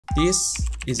This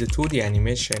is a 2D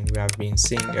animation we have been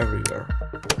seeing everywhere.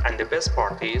 And the best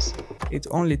part is, it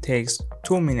only takes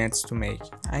 2 minutes to make,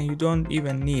 and you don't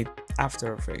even need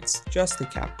After Effects, just the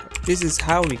CapCut. This is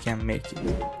how we can make it.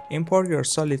 Import your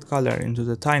solid color into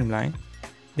the timeline,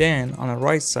 then on the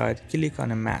right side click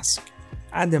on a mask.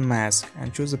 Add a mask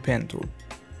and choose a pen tool.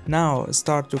 Now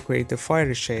start to create a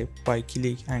fire shape by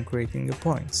click and creating the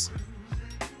points.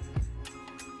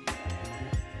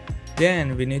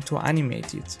 Then we need to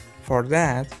animate it. For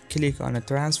that, click on a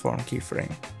transform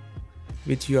keyframe.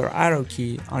 With your arrow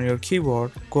key on your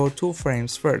keyboard, go 2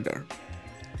 frames further.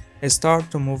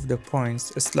 Start to move the points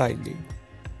slightly.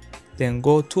 Then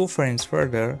go 2 frames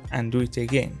further and do it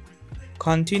again.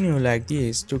 Continue like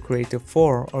this to create a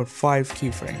 4 or 5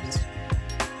 keyframes.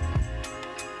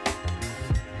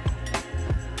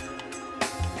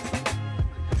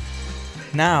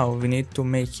 Now we need to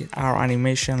make our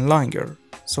animation longer.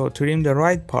 So trim the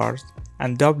right part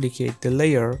and duplicate the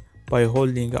layer by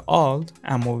holding Alt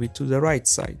and move it to the right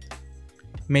side.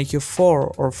 Make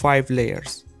 4 or 5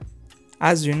 layers.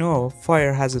 As you know,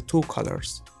 fire has 2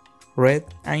 colors, red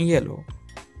and yellow.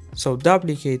 So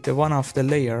duplicate one of the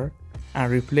layer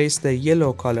and replace the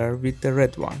yellow color with the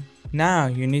red one. Now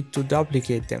you need to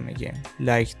duplicate them again,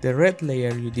 like the red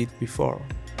layer you did before.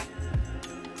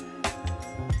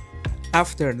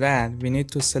 After that, we need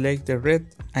to select the red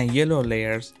and yellow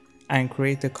layers and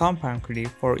create a compound clip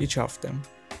for each of them.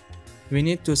 We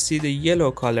need to see the yellow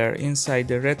color inside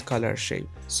the red color shape,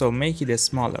 so make it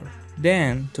smaller.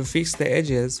 Then, to fix the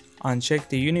edges, uncheck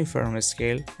the uniform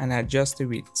scale and adjust the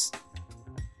widths.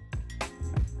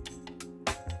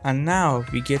 And now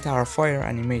we get our fire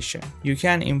animation. You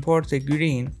can import a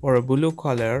green or a blue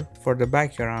color for the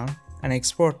background and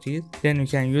export it, then you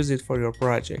can use it for your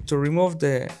project. To remove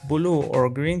the blue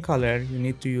or green color, you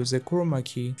need to use a chroma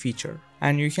key feature.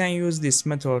 And you can use this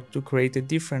method to create a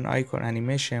different icon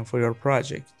animation for your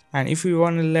project. And if you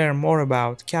want to learn more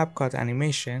about CapCut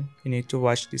animation, you need to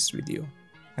watch this video.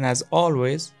 And as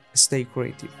always, stay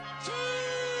creative.